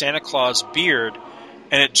a Santa Claus beard,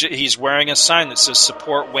 and he's wearing a sign that says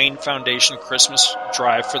 "Support Wayne Foundation Christmas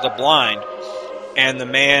Drive for the Blind." And the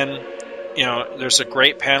man, there's a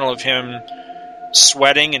great panel of him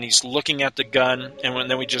sweating, and he's looking at the gun,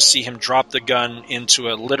 and then we just see him drop the gun into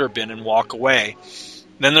a litter bin and walk away.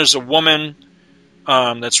 Then there's a woman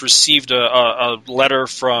that's received a letter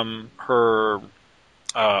from her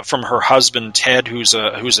husband Ted, who's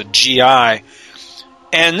a GI.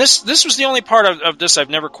 And this was the only part of this I've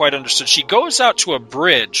never quite understood. She goes out to a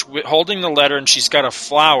bridge holding the letter, and she's got a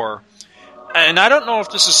flower. And I don't know if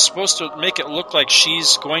this is supposed to make it look like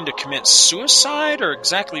she's going to commit suicide or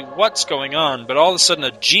exactly what's going on, but all of a sudden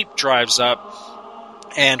a Jeep drives up,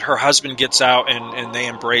 and her husband gets out, and they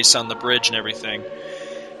embrace on the bridge and everything.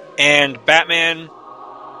 And Batman,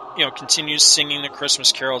 continues singing the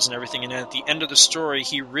Christmas carols and everything, and at the end of the story,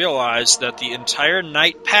 he realized that the entire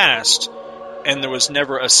night passed, and there was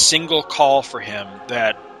never a single call for him,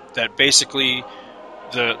 that basically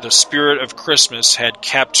the spirit of Christmas had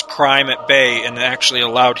kept crime at bay and actually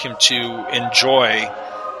allowed him to enjoy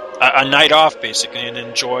a night off, basically, and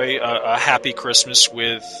enjoy a happy Christmas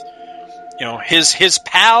with his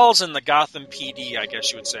pals in the Gotham PD, I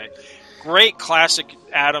guess you would say. Great classic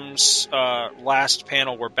Adams last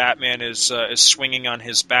panel where Batman is swinging on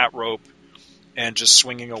his bat rope and just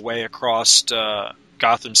swinging away across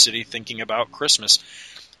Gotham City thinking about Christmas.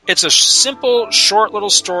 It's a simple, short little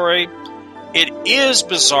story. It is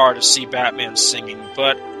bizarre to see Batman singing,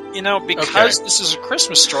 but, because this is a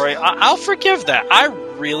Christmas story, I'll forgive that. I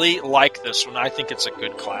really like this one. I think it's a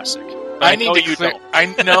good classic.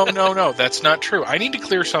 No, that's not true. I need to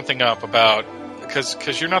clear something up about,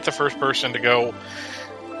 because you're not the first person to go,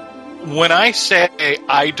 when I say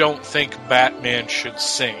I don't think Batman should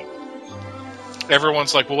sing,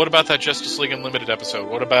 everyone's like, well, what about that Justice League Unlimited episode?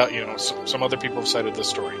 What about, some other people have cited this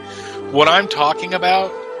story. What I'm talking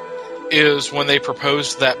about is when they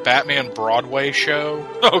proposed that Batman Broadway show.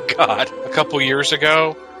 Oh, God. A couple years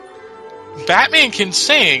ago. Batman can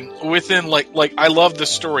sing within, I love this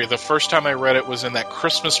story. The first time I read it was in that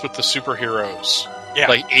Christmas with the Superheroes. Yeah.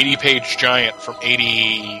 80-page giant from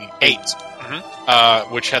 88.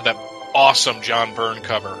 Mm-hmm. Which had that awesome John Byrne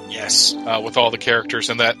cover. Yes. With all the characters,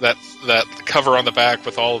 and that cover on the back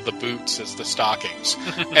with all of the boots as the stockings.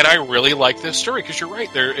 And I really like this story, because you're right.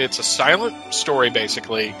 It's a silent story,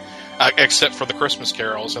 basically, except for the Christmas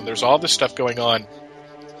carols, and there's all this stuff going on.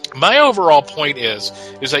 My overall point is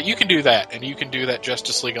that you can do that, and you can do that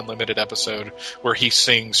Justice League Unlimited episode where he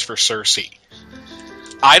sings for Cersei.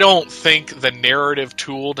 I don't think the narrative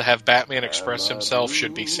tool to have Batman express himself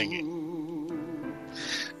should be singing.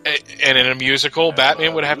 And in a musical,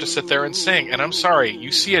 Batman would have to sit there and sing. And I'm sorry,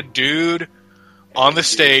 you see a dude on the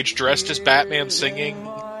stage dressed as Batman singing,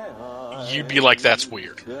 you'd be like, that's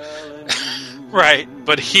weird. Right.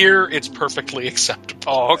 But here, it's perfectly acceptable.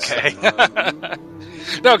 Oh, okay.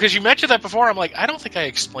 No, because you mentioned that before. I'm like, I don't think I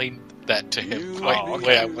explained that to him quite the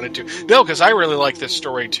way I wanted to. No, because I really like this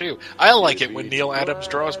story, too. I like it when Neil Adams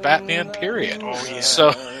draws Batman, period. Oh, yeah.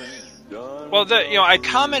 So... Well, I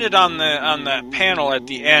commented on that panel at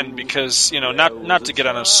the end because, not to get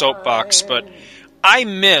on a soapbox, but I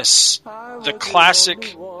miss the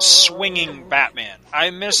classic swinging Batman. I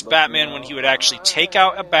miss Batman when he would actually take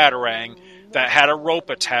out a Batarang that had a rope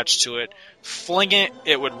attached to it, fling it,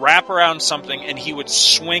 it would wrap around something, and he would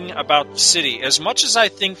swing about the city. As much as I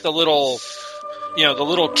think the little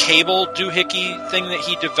cable doohickey thing that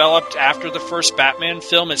he developed after the first Batman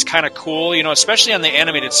film is kind of cool, especially on the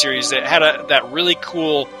animated series. It had that really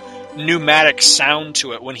cool pneumatic sound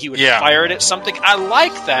to it when he would fire it at something. I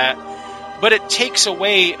like that, but it takes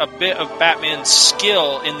away a bit of Batman's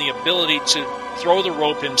skill in the ability to throw the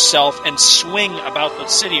rope himself and swing about the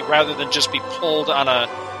city rather than just be pulled on a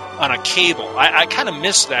cable. I kind of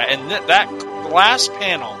miss that, and that last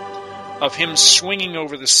panel of him swinging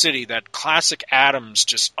over the city, that classic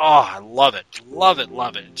Adams, I love it. Love it,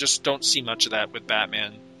 love it. Just don't see much of that with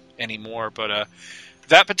Batman anymore. But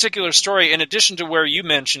that particular story, in addition to where you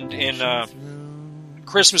mentioned in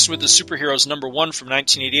Christmas with the Superheroes #1 from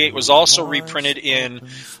 1988, was also reprinted in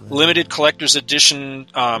limited collector's edition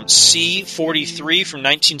C43 from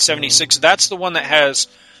 1976. That's the one that has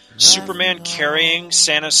Superman carrying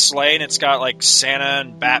Santa's sleigh, and it's got Santa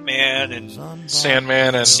and Batman and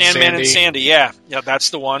Sandman and Sandy. Yeah, that's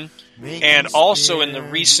the one. And also in the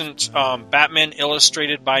recent Batman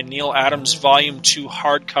Illustrated by Neil Adams Volume 2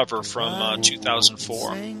 hardcover from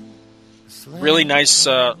 2004. Really nice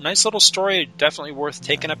little story. Definitely worth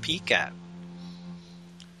taking a peek at.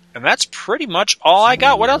 And that's pretty much all I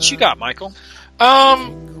got. What else you got, Michael?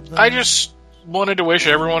 I just wanted to wish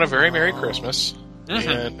everyone a very Merry Christmas.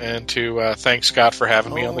 and to thank Scott for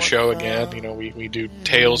having me on the show again. You know, we do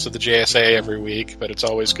Tales of the JSA every week, but it's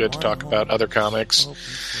always good to talk about other comics.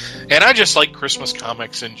 And I just like Christmas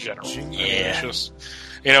comics in general. Yeah. It's just,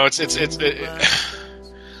 you know,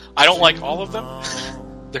 I don't like all of them.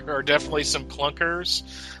 There are definitely some clunkers,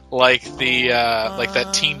 like like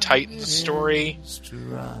that Teen Titans story.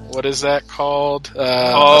 What is that called?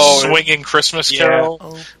 The Swinging Christmas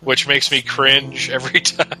Carol, which makes me cringe every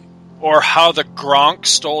time. Or How the Gronk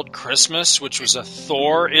Stole Christmas, which was a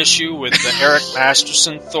Thor issue with the Eric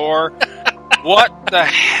Masterson Thor. What the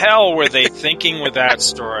hell were they thinking with that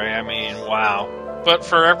story? I mean, wow. But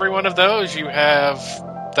for every one of those, you have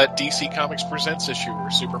that DC Comics Presents issue where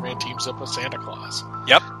Superman teams up with Santa Claus.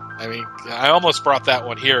 Yep. I mean, I almost brought that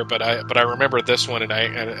one here, but I remember this one, and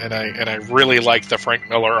I really like the Frank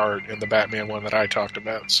Miller art in the Batman one that I talked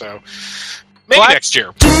about. So maybe next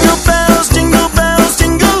year.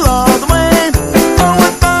 Jingle all the way. Oh,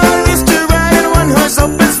 what fun it is to ride in a one-horse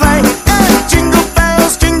open sleigh. Hey, jingle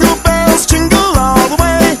bells, jingle all the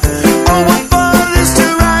way. Oh, what fun it is to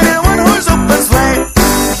ride in a one-horse open sleigh.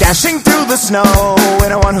 Dashing through the snow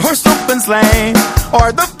in a one-horse open sleigh.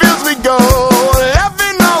 O'er the fields we go,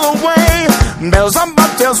 laughing all the way. Bells on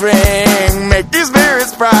bobtails ring, make these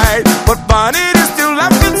spirits bright. What fun it is to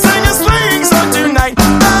laugh and sing a sleighing song tonight.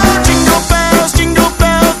 Oh, jingle bells,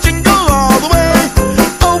 jingle all the way.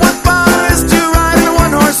 Oh, what fun it is to ride in a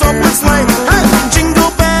one-horse open sleigh. Hey,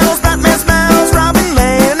 jingle bells, Batman smells, Robin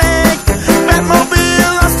lay an egg.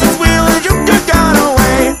 Batmobile lost its wheel and you could got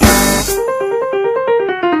away.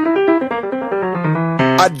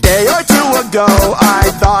 A day or two ago,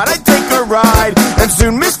 I thought I'd take a ride, and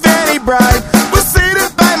soon Miss Fanny Bright was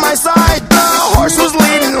seated by my side. The horse was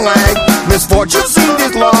leading the leg, misfortune seemed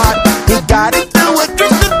his lot. He got into a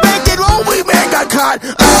twisted bank and oh, we man got caught.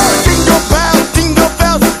 Oh, jingle bells, jingle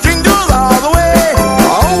all the way.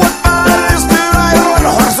 Oh, what fun it is to ride on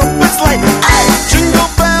a horse open sleigh. Hey, jingle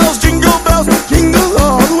bells, jingle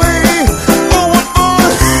all the way. Oh, what fun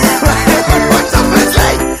riding on a horse open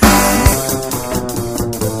sleigh.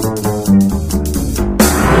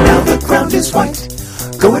 Now the ground is white,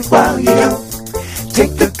 go it while you know.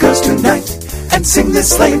 Take the girls tonight and sing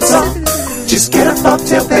this sleighing song. Just get a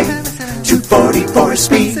bobtail bait, 244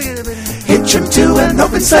 speed. Hitch him to an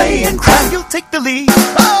open sleigh and cry, you'll take the lead.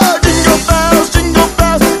 Oh, jingle bells, jingle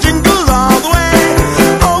all the way.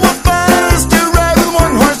 Oh, what fun it is to ride with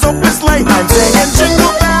one horse open sleigh. I'm singing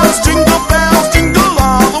jingle bells, jingle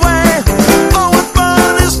all the way. Oh, what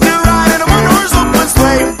fun it is to ride in a one horse open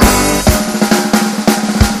sleigh.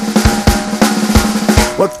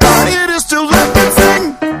 What fun it is to laugh and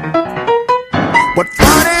sing. What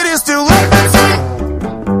fun it is to laugh and sing.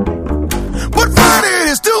 What fun it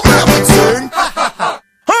is to laugh and sing.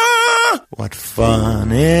 What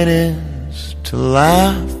fun it is to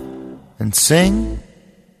laugh and sing.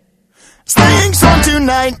 Singing song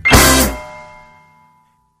tonight.